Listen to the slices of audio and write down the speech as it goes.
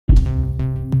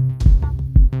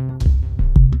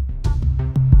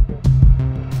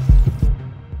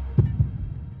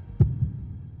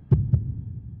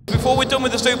done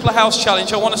with the Zoopla House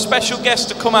Challenge, I want a special guest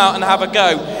to come out and have a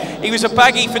go. He was a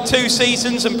baggy for 2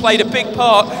 seasons and played a big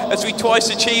part as we twice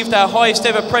achieved our highest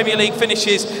ever Premier League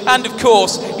finishes. And of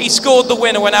course, he scored the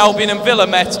winner when Albion and Villa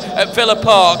met at Villa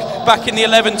Park back in the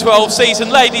 11-12 season.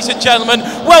 Ladies and gentlemen,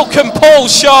 welcome Paul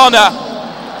Scharner.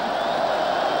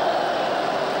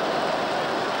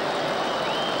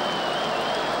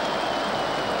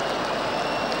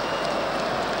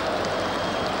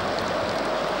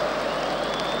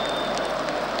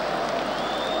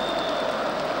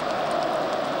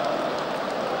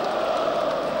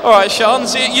 All right, Sean,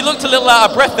 so you looked a little out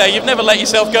of breath there. You've never let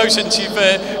yourself go since you've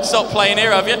stopped playing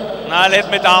here, have you? No, I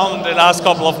let me down the last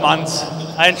couple of months.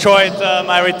 I enjoyed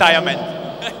my retirement.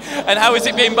 And how has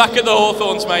it been back at the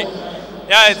Hawthorns, mate?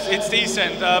 Yeah, it's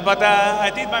decent, but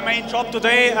I did my main job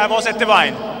today. I was at the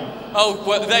Vine. Oh,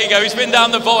 well, there you go. He's been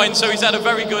down the Vine, so he's had a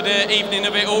very good evening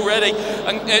of it already.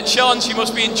 And Sean, you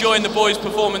must be enjoying the boys'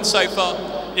 performance so far.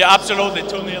 Yeah, absolutely.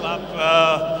 2-0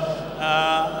 up.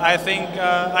 I think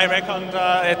I reckoned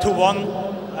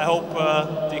 2-1. I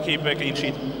hope they keep a clean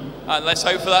sheet. And let's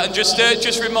hope for that. And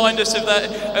just remind us of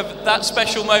that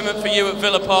special moment for you at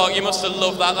Villa Park. You must have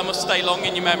loved that. That must stay long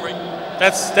in your memory.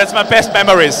 That's my best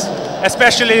memories,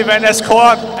 especially when I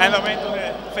scored and I went to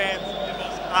the fans. It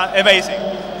was amazing.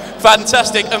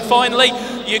 Fantastic. And finally,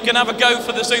 you can have a go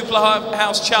for the Zoopla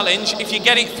House Challenge. If you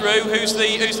get it through, who's the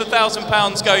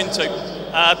 £1,000 going to?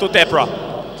 To Deborah.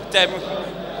 To Deborah.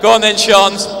 Go on then,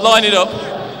 Sean. Line it up.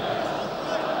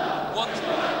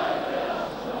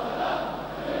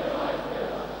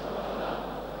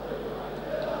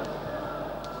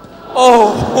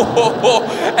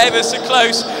 Oh, ever so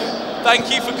close. Thank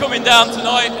you for coming down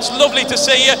tonight. It's lovely to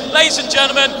see you. Ladies and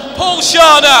gentlemen, Paul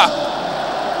Scharner.